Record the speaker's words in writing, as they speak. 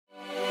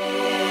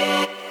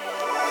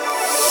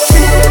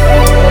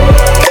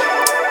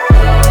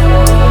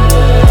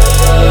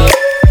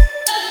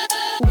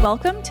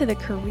Welcome to the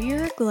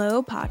Career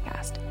Glow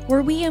podcast,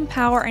 where we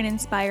empower and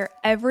inspire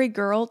every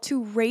girl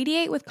to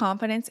radiate with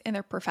confidence in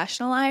their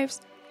professional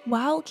lives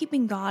while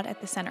keeping God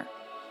at the center.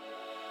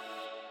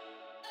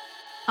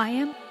 I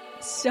am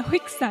so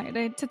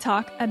excited to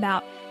talk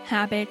about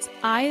habits.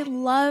 I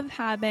love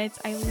habits.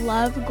 I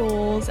love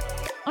goals.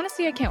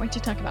 Honestly, I can't wait to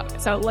talk about it.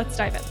 So let's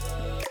dive in.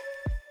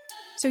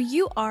 So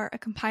you are a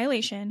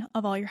compilation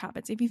of all your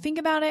habits. If you think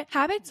about it,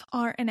 habits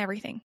are in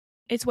everything.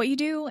 It's what you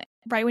do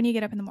right when you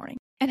get up in the morning.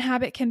 And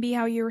habit can be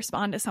how you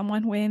respond to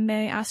someone when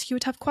they ask you a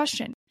tough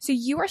question. So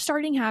you are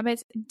starting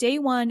habits day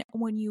one.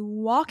 When you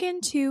walk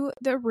into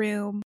the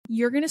room,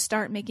 you're going to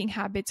start making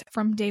habits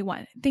from day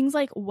one. Things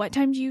like, what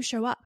time do you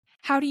show up?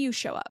 How do you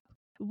show up?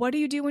 What do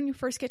you do when you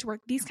first get to work?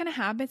 These kind of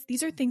habits,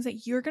 these are things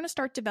that you're going to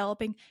start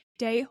developing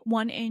day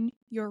one in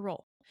your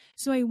role.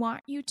 So I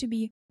want you to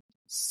be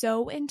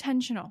so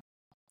intentional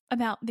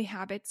about the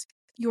habits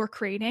you're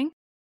creating,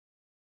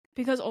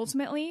 because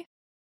ultimately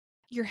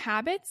your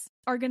habits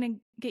are going to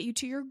get you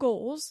to your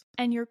goals,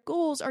 and your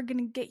goals are going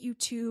to get you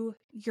to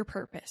your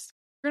purpose.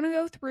 We're going to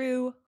go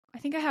through, I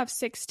think I have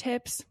 6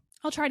 tips.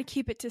 I'll try to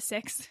keep it to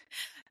 6.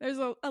 There's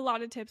a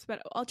lot of tips,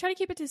 but I'll try to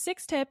keep it to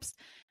 6 tips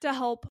to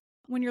help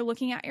when you're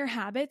looking at your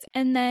habits.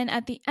 And then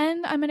at the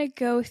end, I'm going to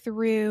go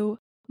through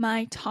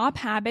my top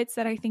habits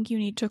that I think you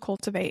need to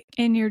cultivate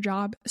in your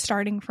job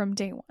starting from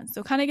day one.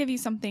 So kind of give you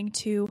something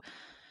to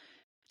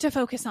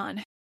focus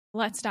on.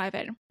 Let's dive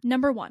in.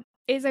 Number 1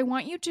 is I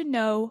want you to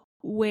know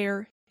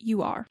where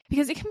you are,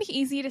 because it can be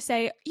easy to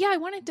say, yeah, I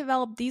want to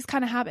develop these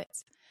kind of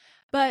habits,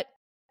 but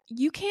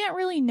you can't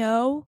really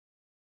know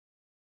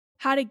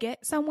how to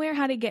get somewhere,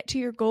 how to get to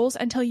your goals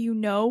until you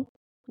know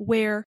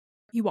where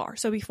you are.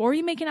 So before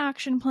you make an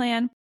action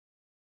plan,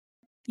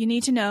 you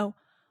need to know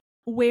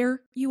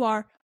where you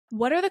are.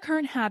 What are the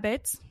current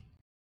habits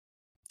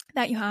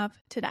that you have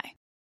today?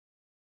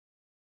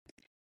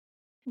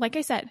 Like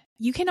I said,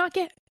 you cannot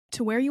get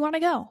to where you want to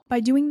go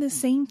by doing the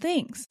same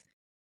things.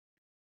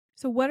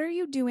 So what are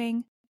you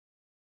doing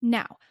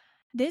now?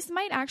 This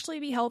might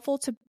actually be helpful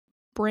to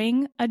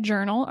bring a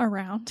journal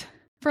around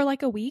for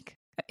like a week.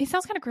 It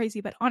sounds kind of crazy,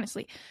 but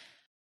honestly,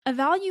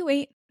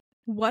 evaluate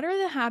what are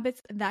the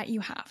habits that you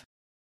have.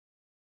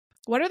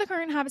 What are the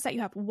current habits that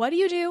you have? What do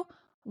you do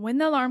when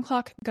the alarm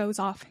clock goes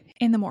off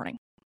in the morning?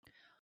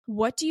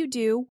 What do you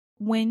do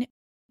when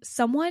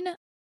someone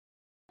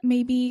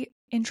maybe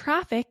in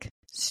traffic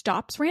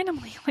stops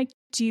randomly? Like,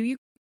 do you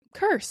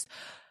curse?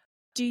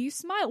 Do you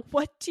smile?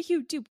 What do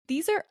you do?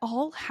 These are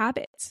all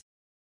habits.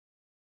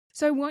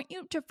 So I want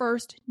you to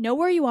first know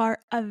where you are,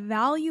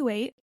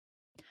 evaluate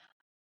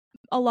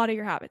a lot of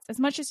your habits as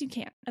much as you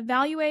can.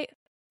 Evaluate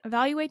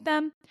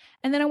them.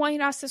 And then I want you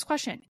to ask this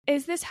question.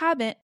 Is this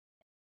habit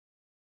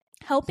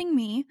helping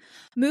me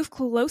move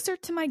closer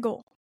to my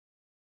goal?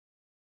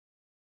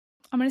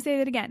 I'm going to say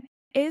that again.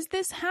 Is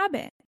this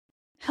habit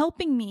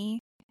helping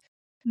me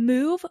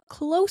move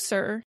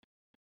closer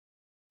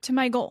to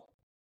my goal?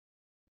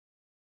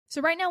 So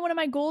right now, one of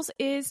my goals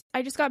is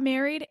I just got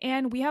married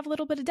and we have a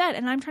little bit of debt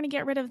and I'm trying to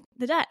get rid of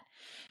the debt.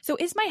 So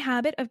is my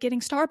habit of getting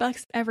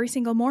Starbucks every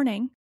single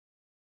morning,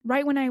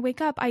 right when I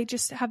wake up, I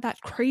just have that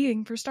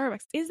craving for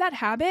Starbucks. Is that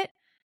habit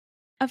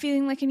of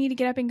feeling like I need to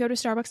get up and go to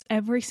Starbucks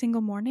every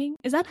single morning?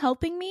 Is that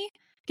helping me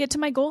get to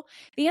my goal?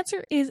 The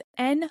answer is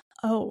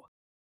no.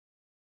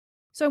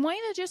 So I want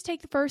you to just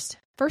take the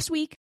first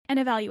week and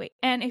evaluate.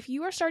 And if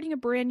you are starting a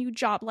brand new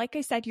job, like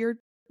I said, you're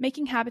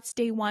making habits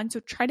day one. So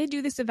try to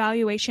do this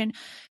evaluation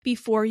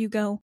before you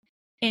go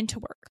into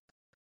work.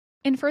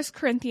 In 1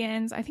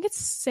 Corinthians, I think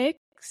it's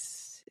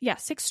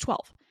 6:12.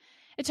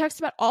 It talks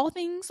about all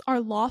things are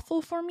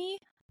lawful for me,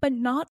 but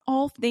not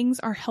all things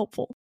are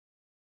helpful.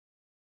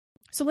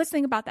 So let's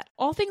think about that.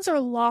 All things are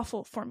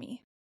lawful for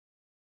me.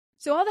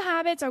 So all the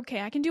habits,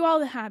 okay, I can do all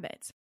the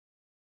habits.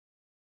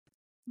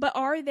 But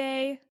are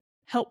they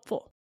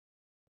helpful?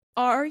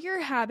 Are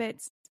your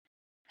habits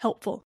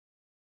helpful?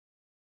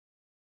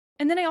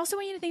 And then I also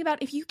want you to think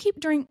about, if you keep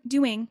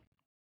doing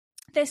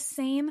the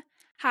same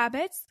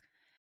habits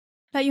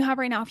that you have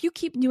right now, if you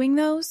keep doing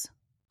those,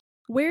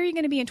 where are you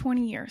going to be in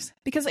 20 years?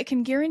 Because I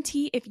can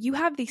guarantee if you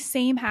have the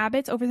same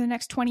habits over the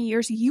next 20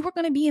 years, you are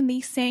going to be in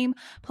the same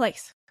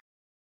place.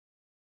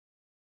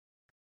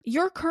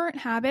 Your current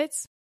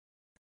habits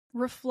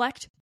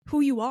reflect who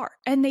you are,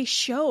 and they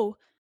show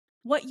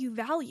what you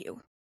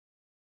value.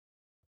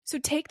 So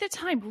take the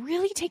time,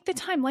 really take the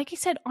time. Like I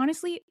said,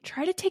 honestly,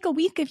 try to take a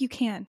week if you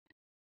can.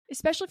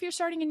 Especially if you're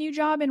starting a new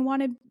job and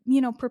want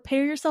to,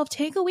 prepare yourself,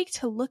 take a week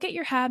to look at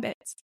your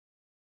habits.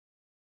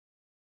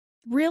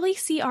 Really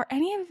see, are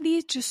any of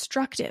these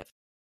destructive?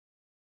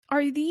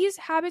 Are these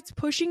habits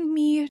pushing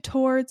me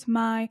towards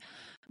my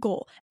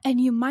goal? And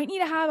you might need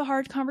to have a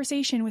hard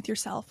conversation with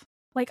yourself,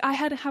 like I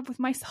had to have with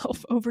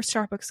myself over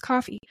Starbucks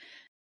coffee.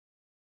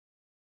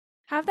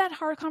 Have that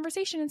hard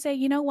conversation and say,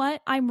 you know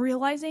what? I'm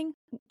realizing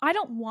I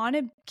don't want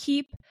to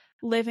keep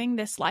living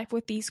this life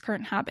with these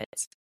current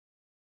habits.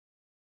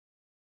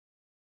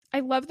 I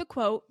love the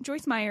quote.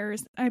 Joyce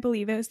Myers, I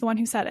believe, is the one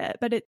who said it.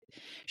 But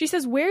she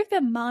says, where the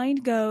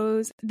mind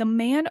goes, the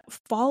man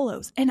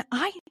follows. And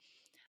I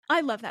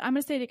I love that. I'm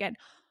going to say it again.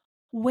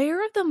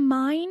 Where the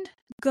mind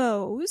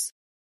goes,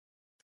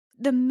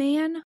 the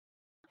man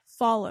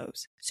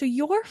follows. So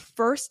your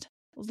first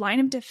line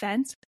of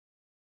defense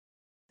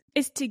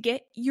is to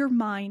get your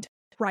mind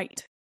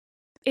right.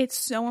 It's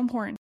so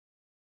important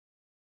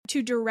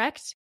to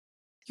direct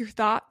your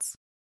thoughts,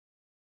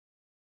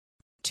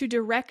 to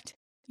direct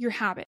your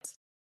habits.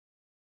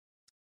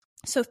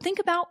 So think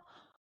about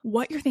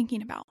what you're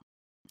thinking about.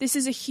 This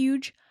is a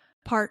huge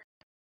part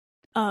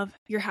of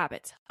your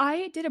habits.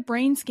 I did a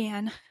brain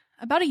scan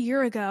about a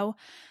year ago.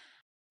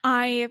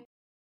 I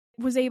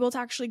was able to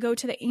actually go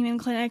to the Amen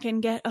Clinic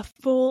and get a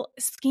full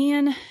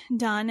scan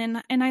done.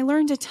 And I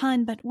learned a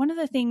ton. But one of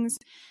the things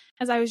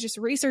as I was just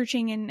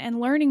researching and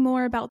learning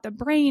more about the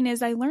brain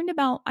is I learned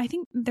about, I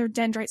think they're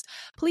dendrites.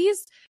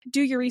 Please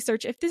do your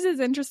research. If this is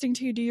interesting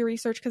to you, do your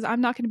research, because I'm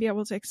not going to be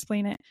able to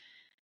explain it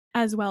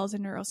as well as a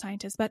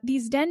neuroscientist. But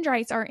these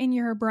dendrites are in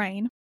your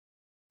brain.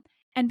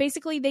 And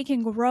basically they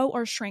can grow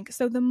or shrink.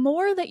 So the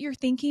more that you're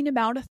thinking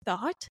about a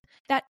thought,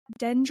 that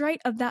dendrite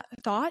of that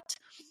thought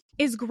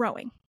is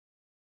growing.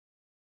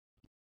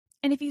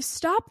 And if you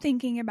stop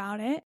thinking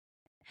about it,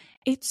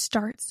 it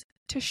starts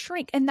to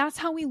shrink. And that's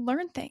how we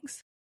learn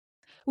things.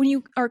 When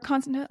you are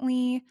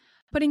constantly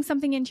putting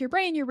something into your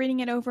brain, you're reading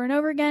it over and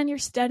over again, you're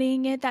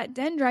studying it, that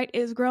dendrite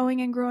is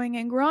growing and growing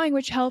and growing,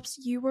 which helps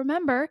you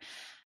remember.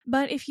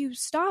 But if you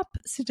stop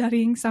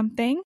studying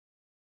something,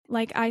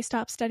 like I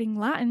stopped studying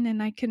Latin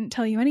and I couldn't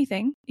tell you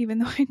anything, even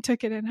though I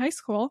took it in high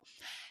school,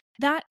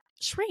 that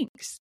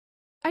shrinks.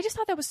 I just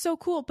thought that was so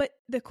cool. But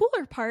the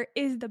cooler part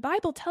is the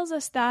Bible tells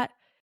us that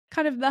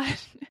kind of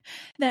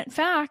that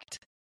fact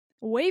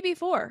way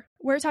before,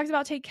 where it talks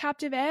about take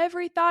captive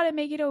every thought and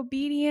make it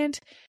obedient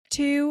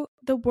to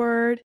the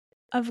word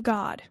of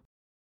God.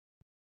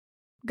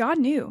 God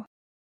knew.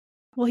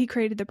 Well, he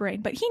created the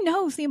brain, but he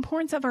knows the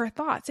importance of our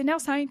thoughts. And now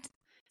science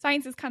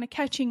is kind of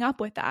catching up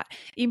with that,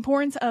 the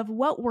importance of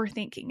what we're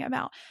thinking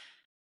about.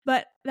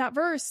 But that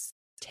verse,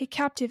 take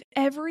captive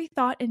every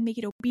thought and make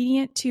it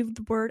obedient to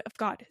the word of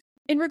God.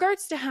 In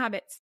regards to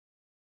habits,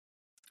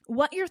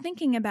 what you're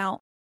thinking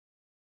about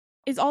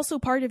is also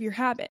part of your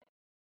habit.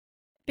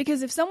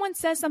 Because if someone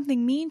says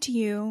something mean to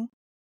you,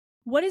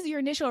 what is your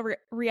initial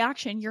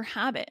reaction, your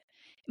habit?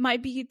 It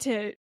might be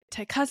to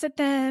cuss at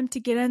them, to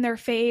get in their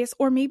face,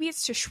 or maybe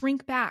it's to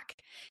shrink back.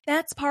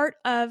 That's part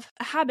of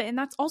a habit. And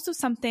that's also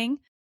something,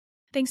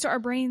 thanks to our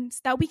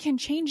brains, that we can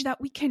change, that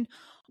we can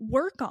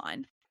work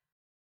on.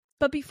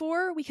 But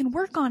before we can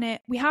work on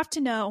it, we have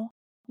to know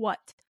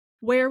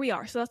where we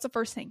are. So that's the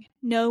first thing.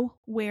 Know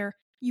where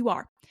you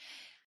are.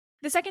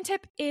 The second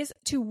tip is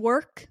to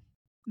work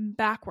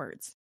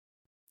backwards.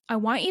 I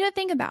want you to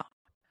think about,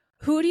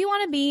 who do you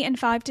want to be in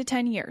 5 to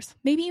 10 years?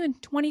 Maybe even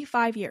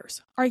 25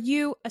 years. Are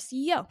you a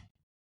CEO?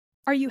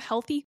 Are you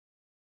healthy?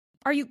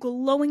 Are you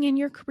glowing in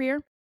your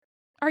career?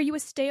 Are you a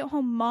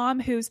stay-at-home mom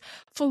who's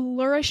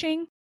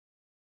flourishing?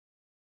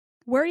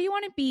 Where do you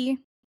want to be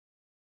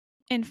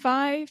in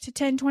 5 to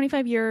 10,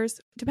 25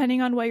 years,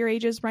 depending on what your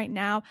age is right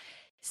now?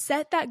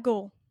 Set that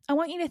goal. I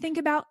want you to think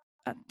about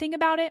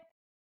it,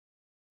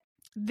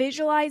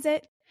 visualize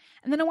it,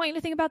 and then I want you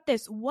to think about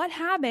this. What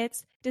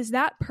habits does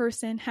that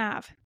person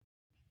have?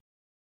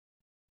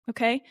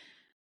 Okay?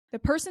 The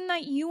person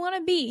that you want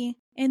to be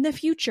in the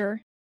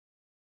future,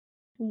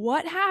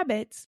 what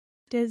habits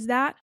does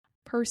that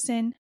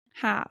person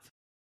have?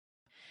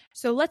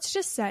 So let's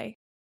just say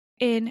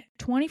in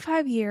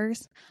 25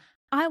 years,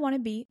 I want to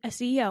be a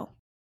CEO.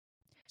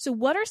 So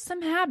what are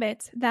some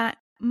habits that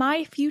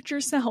my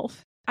future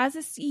self as a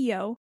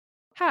CEO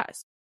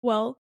has?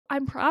 Well,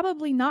 I'm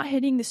probably not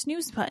hitting the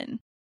snooze button.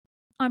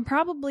 I'm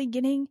probably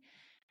getting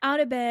out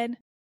of bed,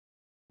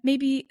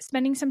 maybe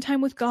spending some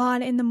time with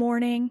God in the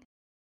morning,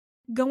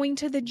 going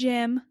to the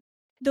gym.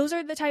 Those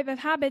are the type of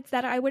habits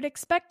that I would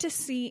expect to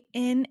see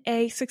in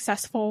a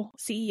successful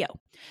CEO.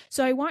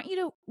 So I want you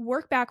to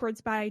work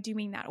backwards by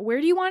doing that. Where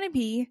do you want to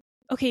be?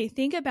 Okay,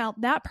 think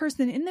about that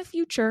person in the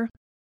future.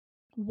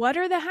 What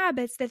are the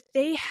habits that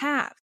they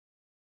have?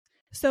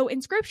 So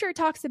in scripture, it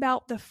talks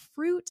about the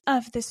fruit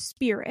of the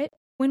Spirit.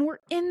 When we're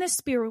in the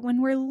Spirit,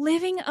 when we're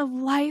living a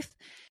life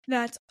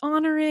that's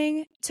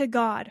honoring to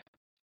God,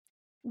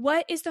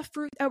 what is the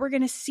fruit that we're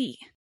going to see?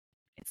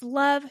 It's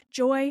love,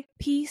 joy,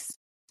 peace,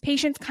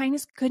 patience,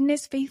 kindness,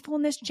 goodness,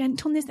 faithfulness,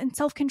 gentleness, and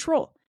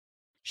self-control.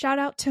 Shout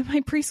out to my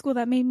preschool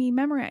that made me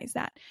memorize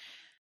that.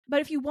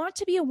 But if you want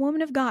to be a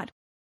woman of God,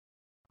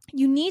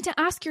 you need to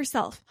ask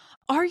yourself,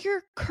 are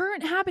your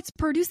current habits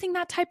producing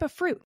that type of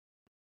fruit?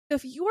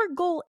 If your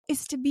goal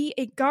is to be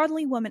a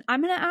godly woman,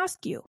 I'm going to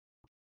ask you,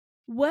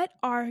 what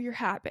are your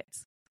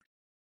habits?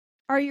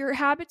 Are your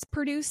habits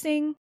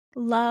producing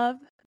love,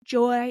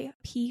 joy,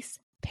 peace,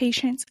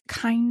 patience,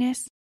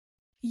 kindness?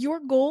 Your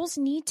goals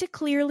need to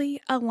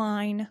clearly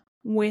align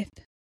with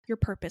your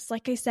purpose.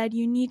 Like I said,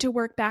 you need to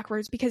work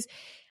backwards, because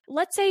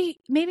let's say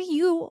maybe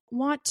you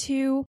want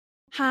to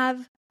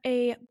have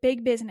a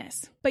big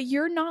business, but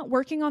you're not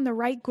working on the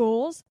right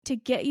goals to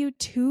get you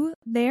to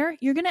there.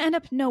 You're going to end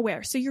up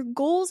nowhere. So your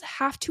goals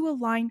have to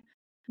align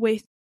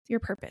with your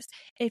purpose.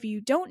 If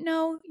you don't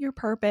know your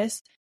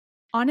purpose,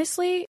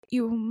 honestly,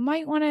 you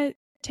might want to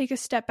take a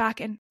step back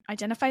and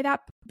identify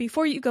that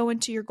before you go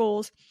into your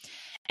goals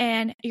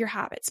and your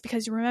habits,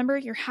 because remember,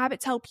 your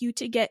habits help you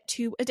to get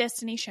to a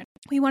destination.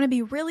 We want to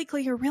be really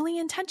clear, really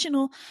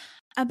intentional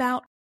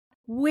about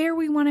where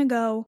we want to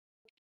go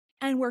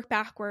and work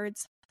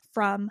backwards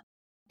from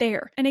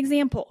there. An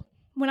example,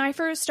 when I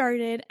first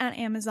started at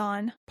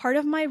Amazon, part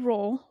of my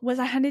role was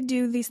I had to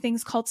do these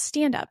things called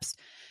stand-ups.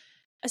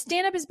 A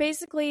stand-up is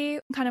basically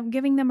kind of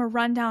giving them a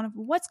rundown of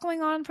what's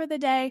going on for the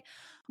day,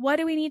 what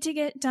do we need to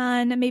get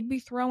done, and maybe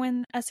throw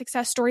in a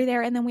success story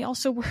there. And then we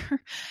also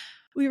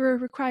were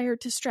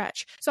required to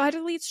stretch. So I had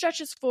to lead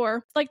stretches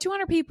for like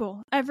 200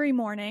 people every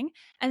morning.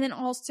 And then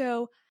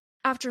also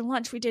after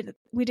lunch, we did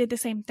the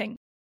same thing.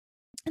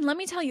 And let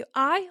me tell you,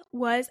 I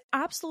was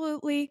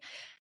absolutely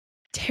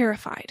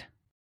terrified.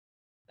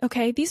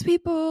 Okay, these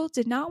people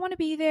did not want to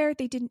be there.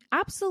 They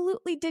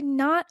absolutely did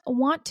not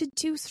want to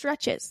do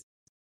stretches.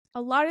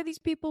 A lot of these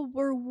people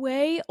were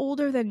way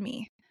older than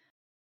me.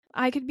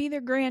 I could be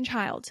their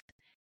grandchild.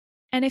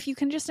 And if you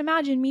can just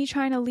imagine me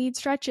trying to lead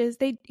stretches,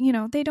 they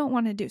don't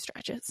want to do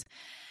stretches.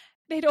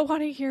 They don't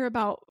want to hear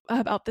about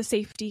the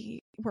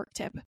safety work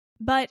tip.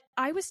 But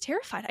I was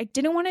terrified. I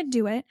didn't want to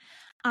do it.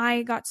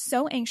 I got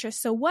so anxious.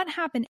 So what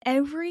happened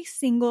every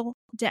single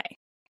day,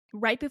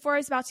 right before I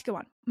was about to go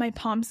on, my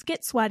palms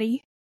get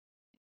sweaty.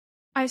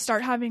 I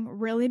start having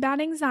really bad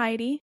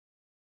anxiety.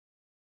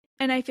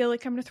 And I feel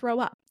like I'm going to throw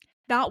up.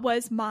 That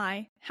was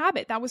my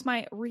habit. That was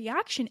my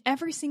reaction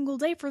every single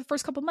day for the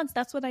first couple months.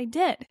 That's what I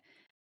did.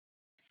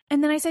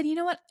 And then I said, you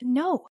know what?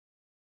 No.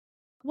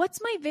 What's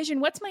my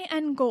vision? What's my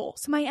end goal?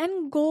 So my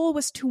end goal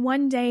was to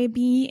one day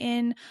be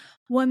in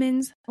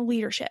women's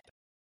leadership.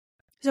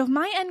 So if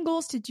my end goal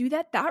is to do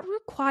that, that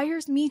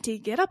requires me to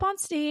get up on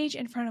stage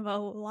in front of a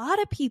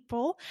lot of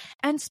people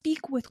and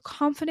speak with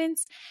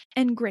confidence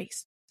and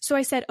grace. So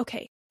I said,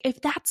 okay,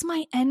 if that's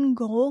my end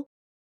goal,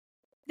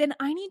 then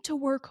I need to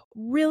work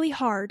really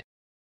hard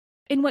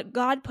in what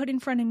God put in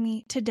front of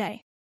me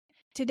today.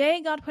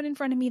 Today, God put in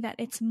front of me that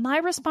it's my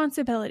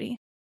responsibility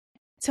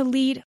to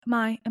lead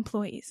my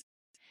employees.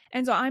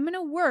 And so I'm going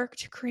to work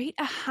to create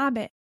a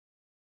habit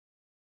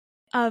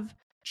of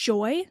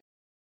joy,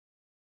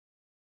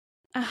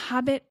 a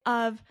habit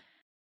of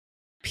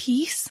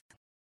peace,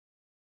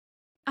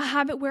 a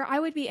habit where I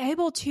would be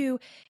able to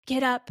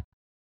get up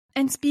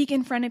and speak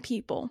in front of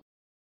people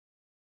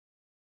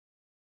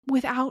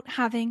without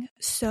having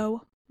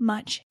so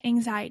much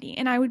anxiety.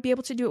 And I would be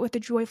able to do it with a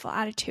joyful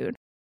attitude.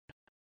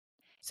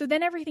 So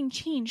then everything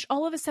changed.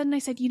 All of a sudden I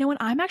said, you know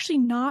what? I'm actually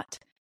not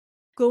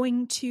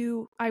going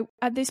to, I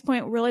at this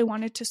point really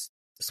wanted to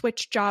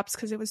switch jobs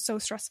because it was so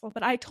stressful.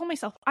 But I told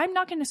myself, I'm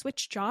not going to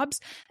switch jobs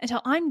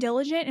until I'm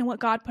diligent in what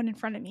God put in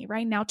front of me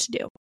right now to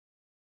do.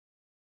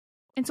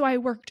 And so I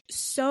worked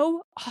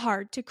so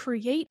hard to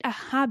create a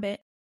habit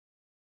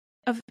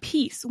of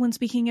peace when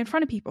speaking in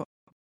front of people.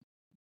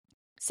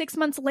 6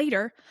 months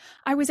later,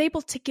 I was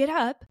able to get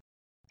up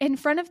in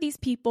front of these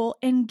people,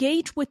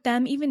 engage with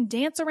them, even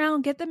dance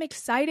around, get them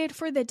excited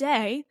for the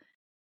day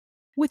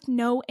with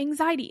no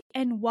anxiety.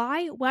 And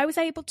why? Why was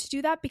I able to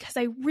do that? Because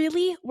I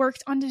really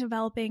worked on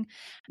developing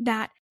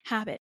that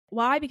habit.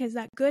 Why? Because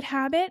that good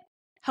habit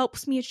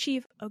helps me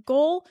achieve a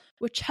goal,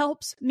 which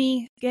helps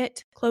me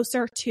get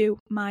closer to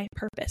my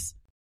purpose.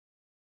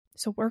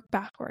 So work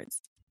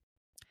backwards.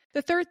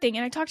 The third thing,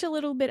 and I talked a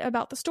little bit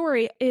about the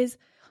story, is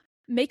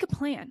make a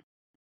plan.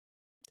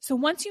 So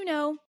once you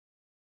know,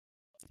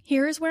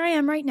 here's where I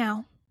am right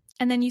now,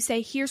 and then you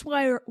say, here's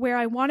where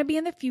I want to be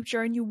in the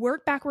future, and you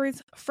work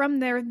backwards from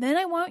there, then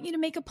I want you to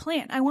make a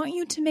plan. I want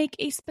you to make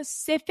a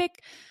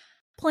specific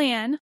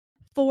plan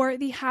for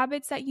the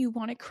habits that you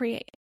want to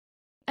create.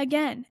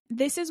 Again,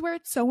 this is where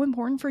it's so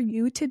important for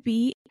you to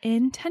be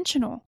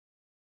intentional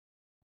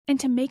and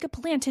to make a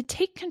plan, to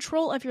take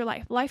control of your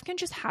life. Life can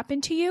just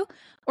happen to you,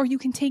 or you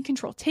can take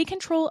control. Take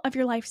control of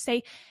your life.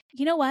 Say,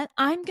 you know what?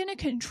 I'm going to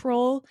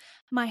control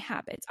my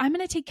habits. I'm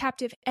going to take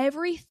captive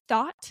every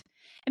thought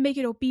and make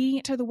it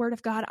obedient to the word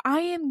of God. I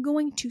am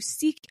going to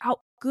seek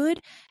out good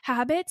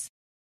habits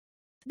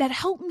that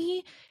help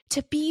me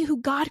to be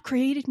who God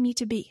created me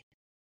to be.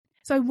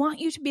 So I want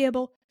you to be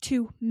able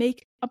to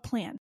make a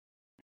plan.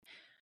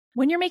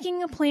 When you're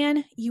making a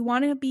plan, you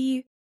want to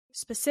be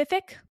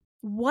specific.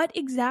 What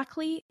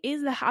exactly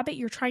is the habit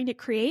you're trying to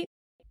create?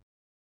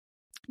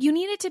 You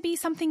need it to be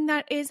something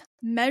that is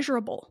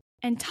measurable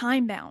and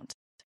time-bound.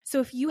 So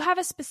if you have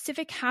a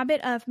specific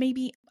habit of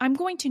maybe, I'm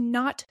going to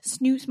not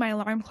snooze my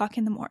alarm clock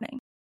in the morning.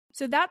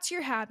 So that's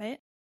your habit.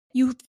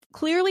 You've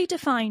clearly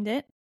defined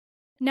it.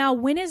 Now,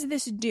 when is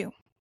this due?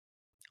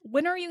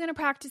 When are you going to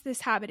practice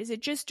this habit? Is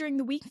it just during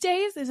the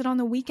weekdays? Is it on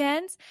the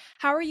weekends?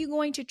 How are you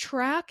going to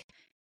track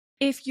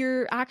if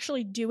you're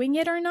actually doing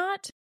it or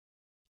not?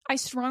 I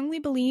strongly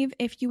believe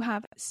if you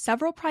have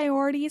several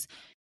priorities,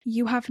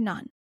 you have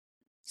none.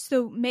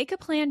 So make a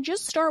plan.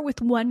 Just start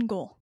with one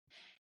goal.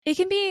 It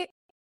can be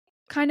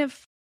kind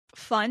of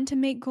fun to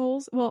make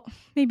goals. Well,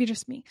 maybe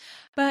just me.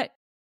 But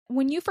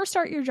when you first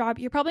start your job,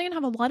 you're probably going to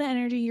have a lot of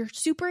energy. You're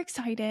super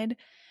excited.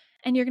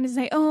 and you're going to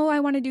say, oh, I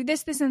want to do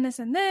this, this, and this,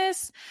 and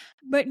this.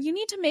 But you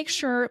need to make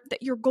sure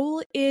that your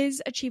goal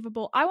is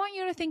achievable. I want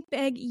you to think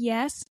big,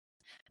 yes.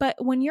 But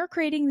when you're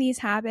creating these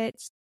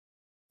habits,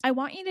 I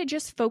want you to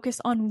just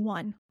focus on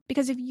one.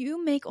 Because if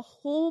you make a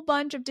whole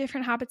bunch of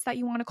different habits that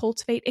you want to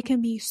cultivate, it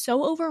can be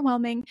so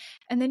overwhelming,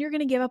 and then you're going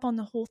to give up on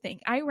the whole thing.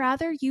 I'd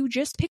rather you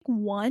just pick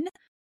one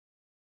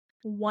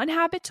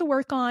habit to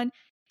work on,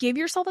 give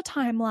yourself a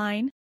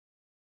timeline,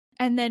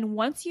 and then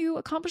once you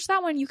accomplish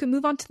that one, you can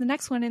move on to the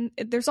next one. And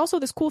there's also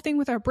this cool thing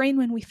with our brain: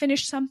 when we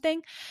finish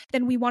something,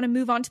 then we want to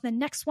move on to the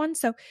next one.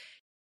 So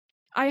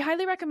I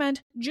highly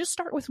recommend just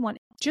start with one.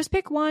 Just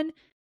pick one,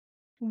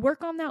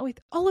 work on that with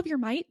all of your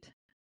might.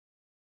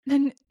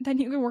 Then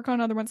you can work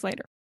on other ones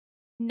later.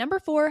 Number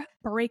 4,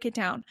 break it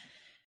down.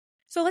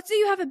 So let's say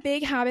you have a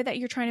big habit that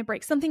you're trying to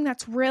break, something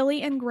that's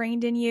really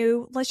ingrained in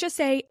you. Let's just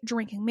say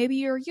drinking. Maybe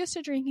you're used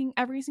to drinking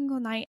every single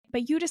night,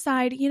 but you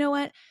decide, you know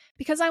what,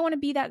 because I want to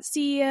be that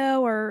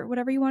CEO or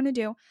whatever you want to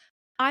do,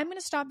 I'm going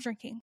to stop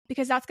drinking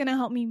because that's going to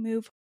help me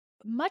move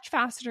much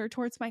faster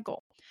towards my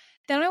goal.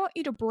 Then I want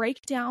you to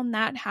break down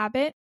that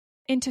habit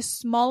into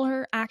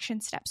smaller action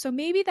steps. So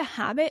maybe the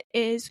habit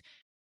is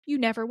you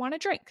never want to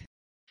drink.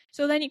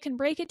 So then you can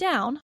break it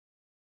down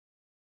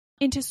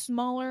into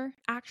smaller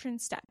action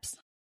steps.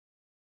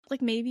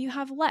 Like maybe you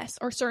have less,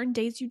 or certain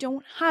days you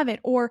don't have it,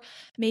 or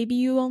maybe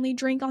you only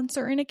drink on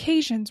certain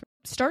occasions.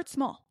 Start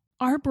small.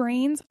 Our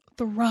brains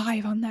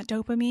thrive on that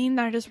dopamine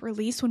that is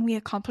released when we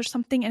accomplish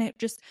something, and it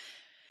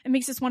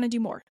makes us want to do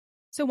more.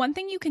 So one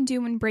thing you can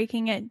do when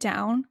breaking it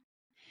down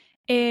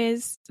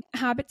is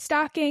habit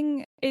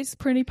stacking is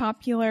pretty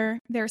popular.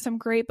 There are some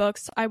great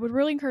books. I would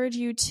really encourage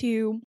you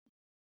to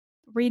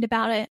read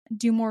about it,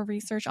 do more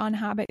research on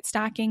habit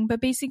stacking, but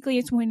basically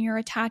it's when you're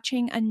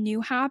attaching a new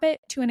habit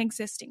to an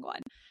existing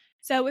one.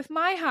 So if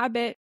my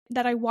habit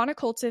that I want to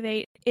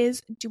cultivate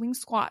is doing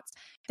squats,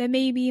 then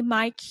maybe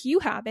my cue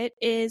habit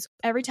is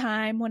every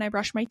time when I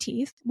brush my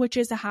teeth, which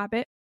is a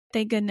habit,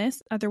 thank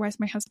goodness, otherwise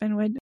my husband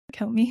would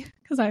kill me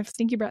because I have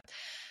stinky breath.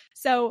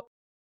 So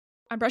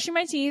I'm brushing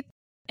my teeth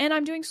and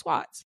I'm doing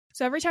squats.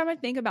 So every time I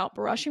think about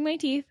brushing my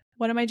teeth,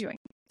 what am I doing?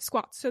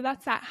 Squats. So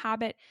that's that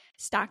habit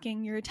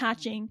stacking. You're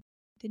attaching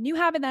the new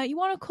habit that you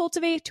want to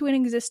cultivate to an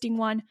existing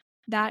one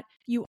that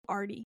you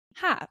already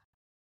have.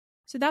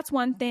 So that's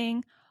one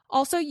thing.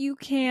 Also, you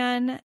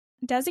can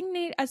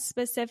designate a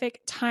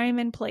specific time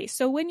and place.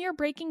 So when you're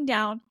breaking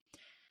down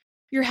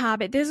your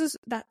habit, this is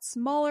that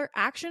smaller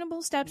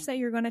actionable steps that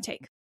you're going to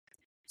take.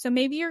 So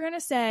maybe you're going to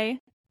say,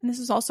 and this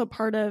is also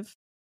part of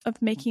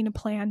making a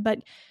plan, but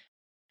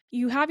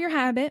you have your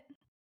habit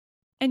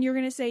and you're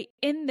going to say,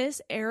 in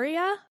this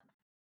area,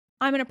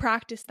 I'm going to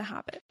practice the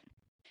habit.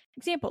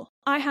 Example,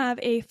 I have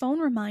a phone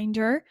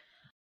reminder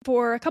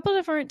for a couple of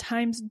different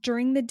times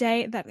during the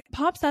day that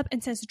pops up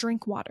and says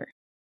drink water.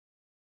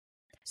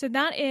 So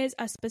that is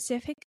a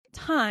specific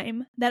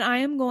time that I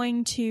am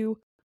going to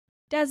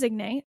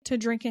designate to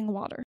drinking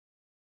water.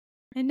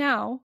 And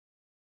now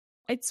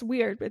it's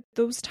weird, but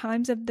those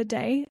times of the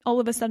day, all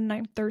of a sudden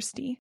I'm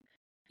thirsty,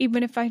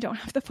 even if I don't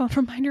have the phone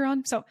reminder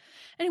on. So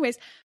anyways,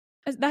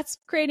 that's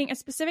creating a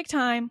specific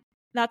time.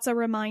 That's a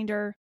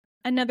reminder.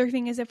 Another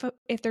thing is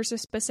if there's a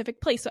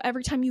specific place. So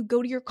every time you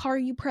go to your car,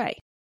 you pray,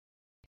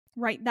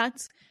 right?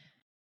 That's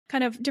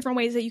kind of different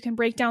ways that you can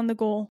break down the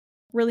goal,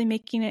 really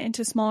making it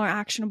into smaller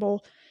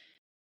actionable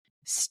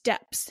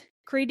steps.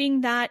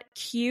 Creating that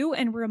cue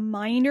and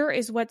reminder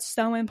is what's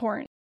so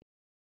important.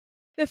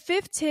 The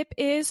 5th tip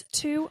is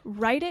to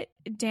write it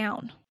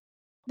down.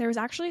 There's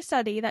actually a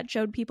study that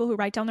showed people who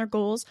write down their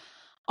goals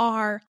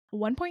are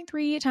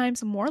 1.3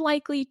 times more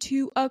likely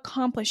to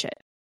accomplish it.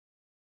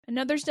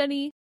 Another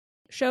study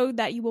showed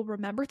that you will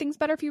remember things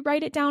better if you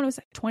write it down. It was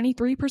like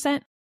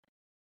 23%.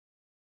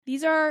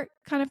 These are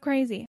kind of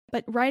crazy,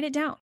 but write it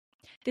down.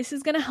 This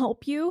is going to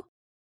help you.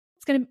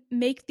 It's going to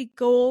make the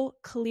goal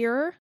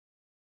clearer.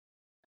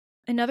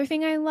 Another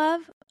thing I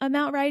love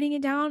about writing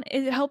it down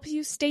is it helps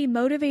you stay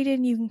motivated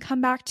and you can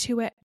come back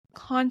to it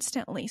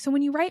constantly. So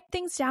when you write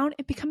things down,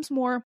 it becomes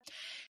more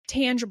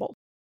tangible.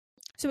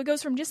 So it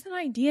goes from just an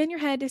idea in your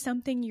head to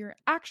something you're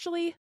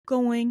actually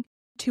going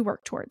to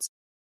work towards.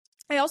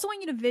 I also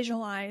want you to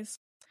visualize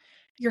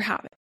your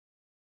habit.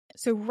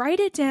 So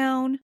write it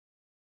down,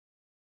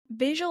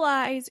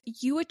 visualize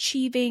you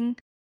achieving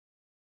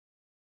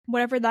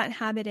whatever that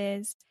habit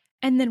is,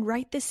 and then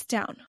write this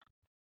down.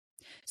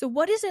 So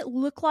what does it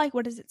look like?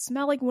 What does it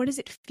smell like? What does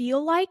it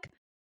feel like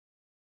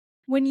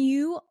when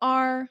you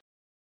are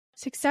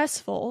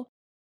successful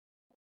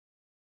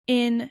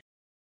in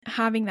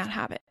having that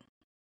habit?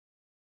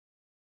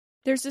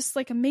 There's this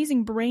like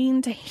amazing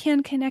brain to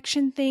hand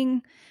connection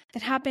thing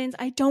that happens.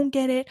 I don't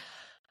get it,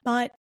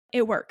 but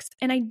it works.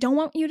 And I don't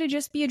want you to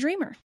just be a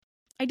dreamer.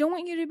 I don't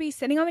want you to be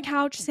sitting on the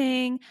couch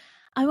saying,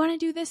 I want to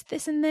do this,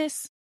 this, and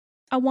this.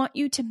 I want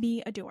you to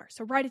be a doer.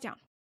 So write it down.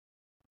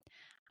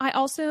 I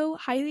also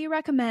highly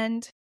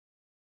recommend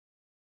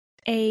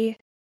a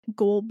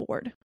goal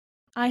board.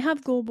 I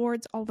have goal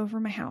boards all over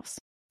my house.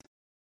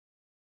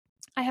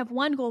 I have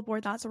one goal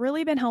board that's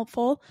really been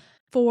helpful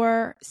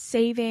for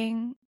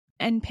saving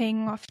and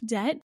paying off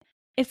debt.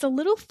 It's a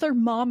little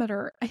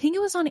thermometer. I think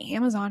it was on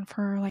Amazon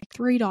for like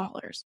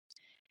 $3.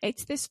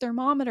 It's this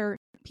thermometer.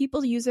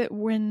 People use it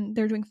when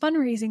they're doing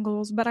fundraising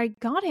goals, but I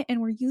got it and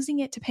we're using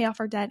it to pay off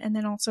our debt and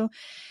then also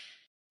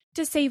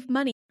to save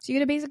money. So you're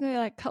going to basically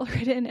like color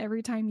it in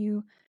every time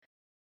you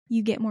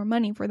get more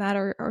money for that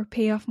or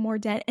pay off more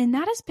debt. And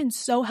that has been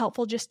so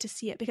helpful just to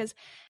see it, because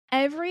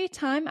every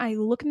time I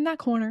look in that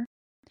corner,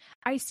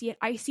 I see it.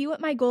 I see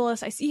what my goal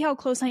is. I see how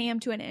close I am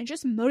to it. And it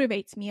just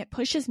motivates me. It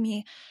pushes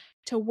me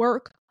to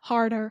work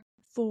harder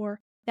for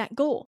that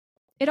goal.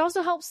 It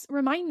also helps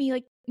remind me,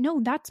 like, no,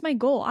 that's my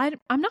goal.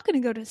 I'm not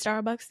going to go to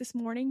Starbucks this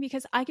morning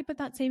because I could put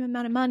that same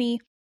amount of money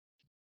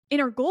in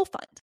our goal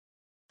fund,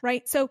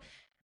 right? So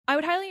I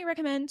would highly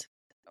recommend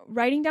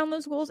writing down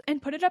those goals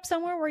and put it up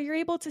somewhere where you're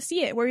able to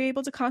see it, where you're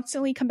able to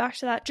constantly come back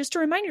to that, just to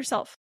remind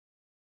yourself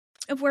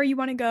of where you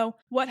want to go,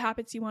 what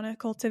habits you want to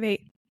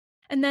cultivate.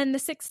 And then the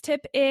 6th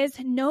tip is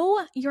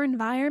know your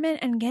environment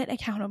and get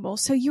accountable.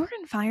 So your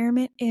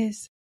environment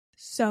is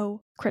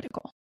so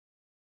critical.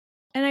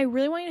 And I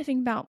really want you to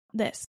think about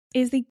this.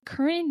 Is the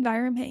current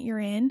environment you're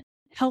in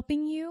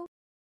helping you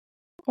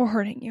or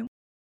hurting you?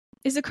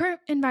 Is the current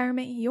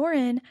environment you're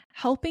in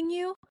helping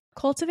you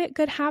cultivate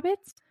good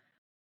habits?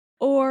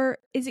 Or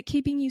is it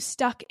keeping you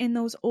stuck in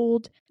those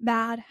old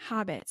bad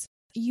habits?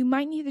 You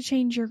might need to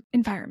change your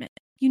environment.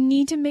 You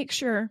need to make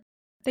sure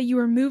that you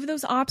remove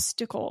those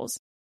obstacles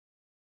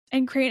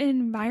and create an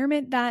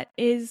environment that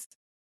is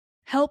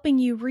helping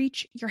you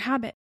reach your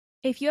habit.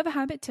 If you have a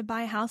habit to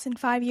buy a house in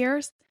 5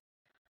 years,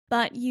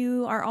 but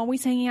you are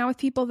always hanging out with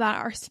people that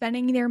are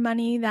spending their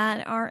money,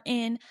 that are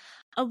in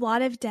a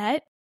lot of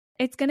debt,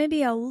 it's going to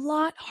be a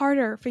lot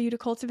harder for you to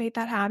cultivate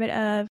that habit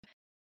of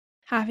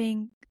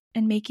having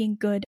and making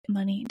good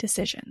money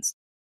decisions.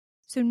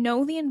 So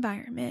know the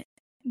environment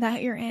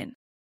that you're in.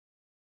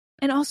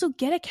 And also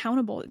get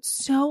accountable. It's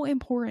so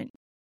important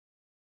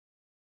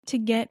to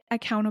get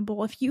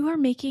accountable. If you are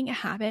making a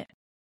habit,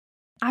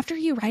 after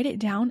you write it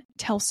down,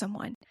 tell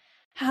someone.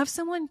 Have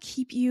someone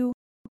keep you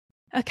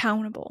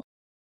accountable.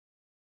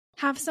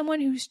 Have someone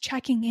who's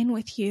checking in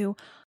with you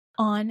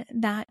on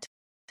that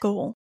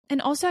goal.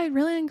 And also, I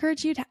really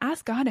encourage you to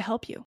ask God to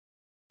help you.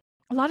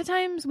 A lot of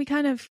times we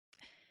kind of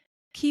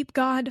keep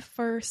God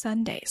for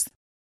Sundays,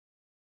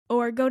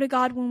 or go to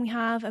God when we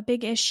have a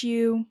big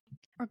issue,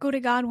 or go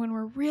to God when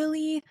we're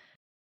really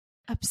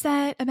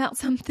upset about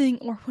something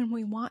or when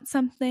we want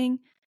something.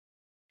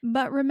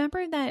 But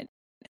remember that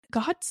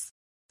God's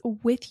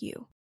with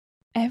you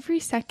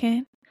every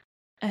second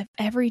of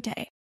every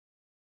day,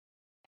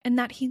 and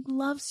that He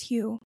loves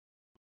you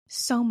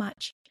so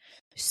much,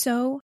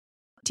 so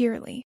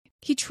dearly.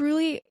 He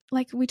truly,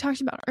 like we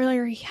talked about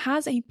earlier, He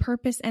has a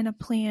purpose and a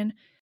plan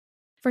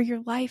for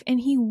your life,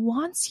 and He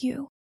wants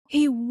you.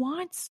 He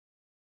wants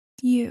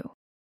you.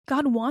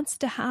 God wants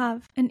to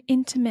have an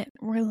intimate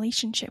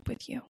relationship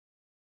with you.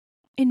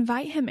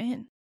 Invite Him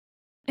in.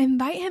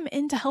 Invite Him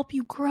in to help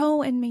you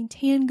grow and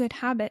maintain good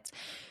habits.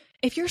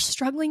 If you're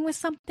struggling with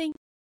something,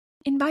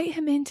 invite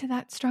Him into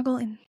that struggle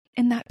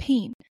and that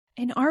pain.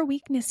 In our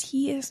weakness,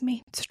 He is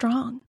made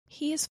strong.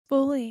 He is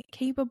fully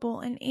capable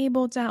and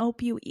able to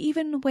help you,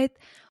 even with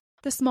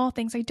the small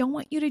things. I don't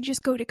want you to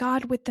just go to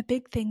God with the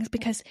big things,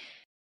 because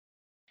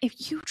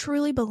if you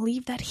truly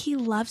believe that He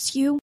loves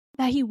you,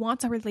 that He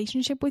wants a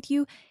relationship with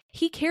you,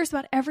 He cares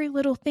about every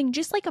little thing.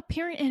 Just like a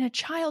parent and a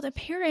child, a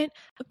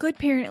good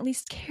parent at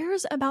least,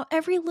 cares about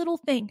every little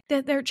thing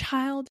that their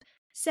child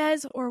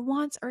says or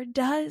wants or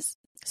does.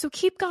 So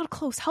keep God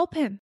close. Help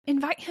Him.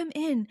 Invite Him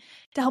in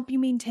to help you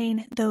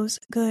maintain those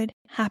good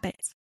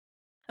habits.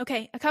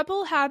 Okay, a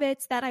couple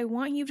habits that I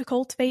want you to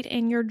cultivate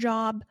in your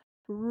job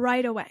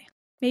right away.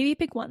 Maybe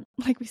pick one.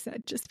 Like we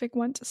said, just pick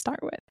one to start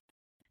with.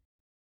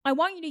 I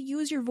want you to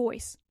use your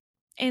voice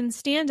and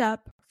stand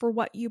up for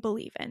what you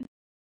believe in.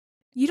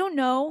 You don't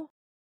know,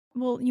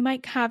 well, you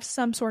might have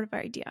some sort of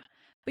idea,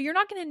 but you're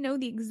not going to know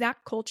the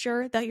exact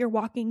culture that you're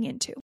walking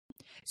into.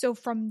 So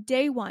from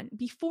day one,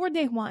 before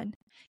day one,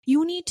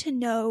 you need to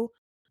know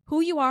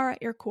who you are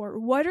at your core.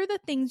 What are the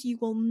things you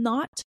will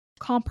not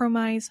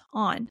compromise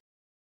on?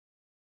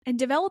 And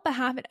develop a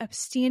habit of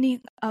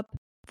standing up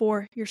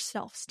for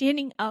yourself,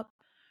 standing up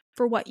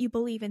for what you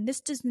believe in.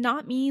 This does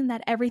not mean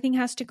that everything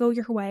has to go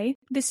your way.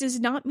 This does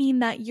not mean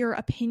that you're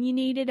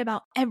opinionated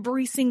about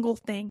every single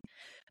thing,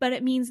 but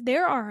it means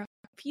there are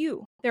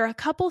a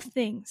couple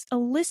things, a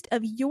list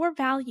of your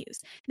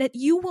values that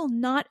you will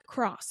not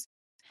cross.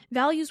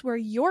 Values where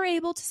you're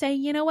able to say,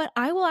 you know what,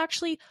 I will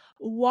actually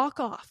walk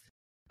off.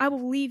 I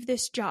will leave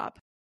this job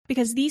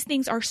because these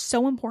things are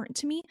so important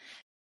to me.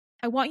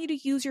 I want you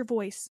to use your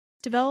voice.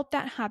 Develop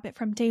that habit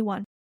from day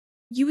one.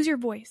 Use your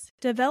voice.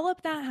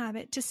 Develop that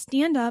habit to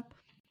stand up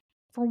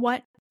for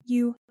what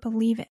you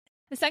believe in.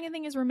 The second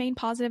thing is remain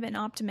positive and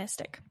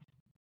optimistic.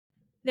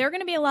 There are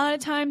going to be a lot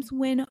of times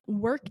when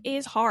work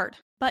is hard,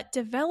 but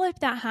develop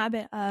that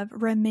habit of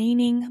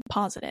remaining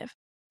positive,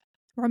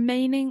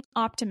 remaining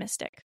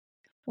optimistic.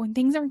 When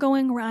things aren't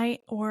going right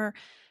or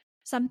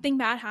something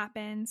bad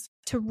happens,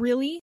 to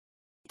really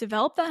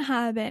Develop that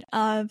habit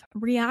of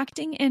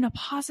reacting in a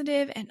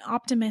positive and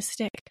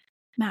optimistic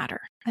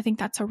manner. I think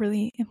that's a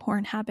really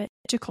important habit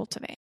to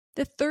cultivate.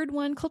 The third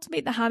one,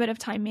 cultivate the habit of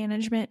time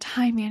management.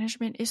 Time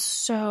management is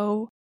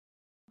so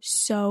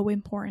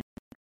important.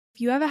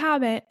 If you have a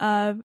habit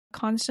of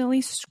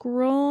constantly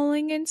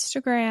scrolling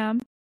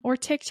Instagram or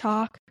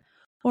TikTok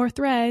or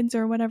Threads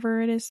or whatever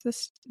it is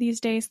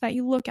these days that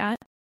you look at,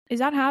 is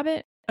that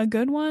habit a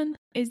good one?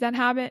 Is that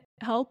habit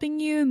helping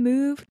you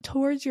move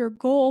towards your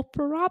goal?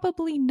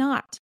 Probably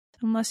not,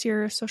 unless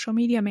you're a social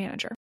media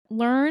manager.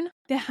 Learn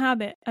the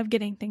habit of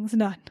getting things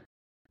done.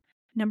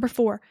 Number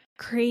 4,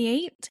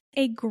 create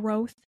a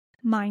growth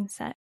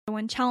mindset.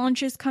 When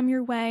challenges come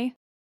your way,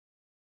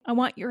 I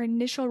want your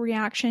initial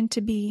reaction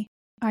to be,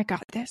 I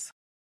got this.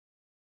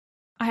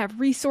 I have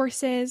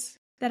resources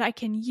that I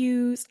can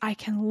use. I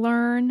can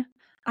learn.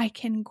 I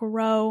can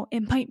grow.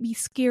 It might be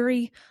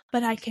scary,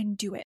 but I can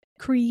do it.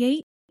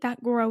 Create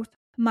that growth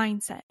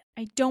mindset.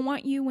 I don't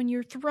want you, when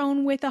you're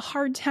thrown with a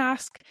hard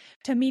task,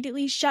 to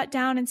immediately shut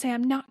down and say,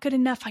 I'm not good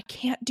enough. I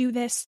can't do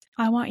this.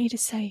 I want you to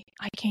say,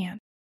 I can.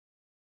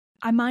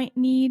 I might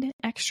need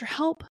extra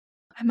help.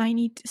 I might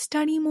need to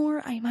study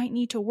more. I might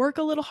need to work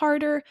a little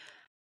harder,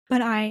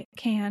 but I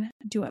can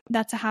do it.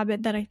 That's a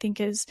habit that I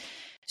think is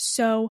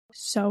so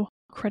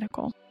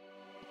critical.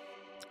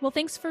 Well,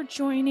 thanks for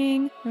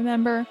joining.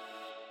 Remember,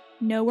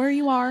 know where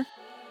you are,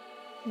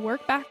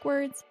 work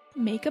backwards,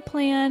 make a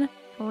plan,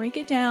 break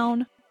it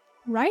down,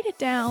 write it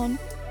down,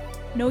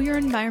 know your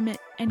environment,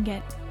 and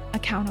get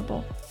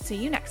accountable. See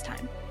you next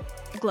time.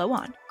 Glow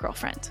on,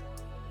 girlfriend.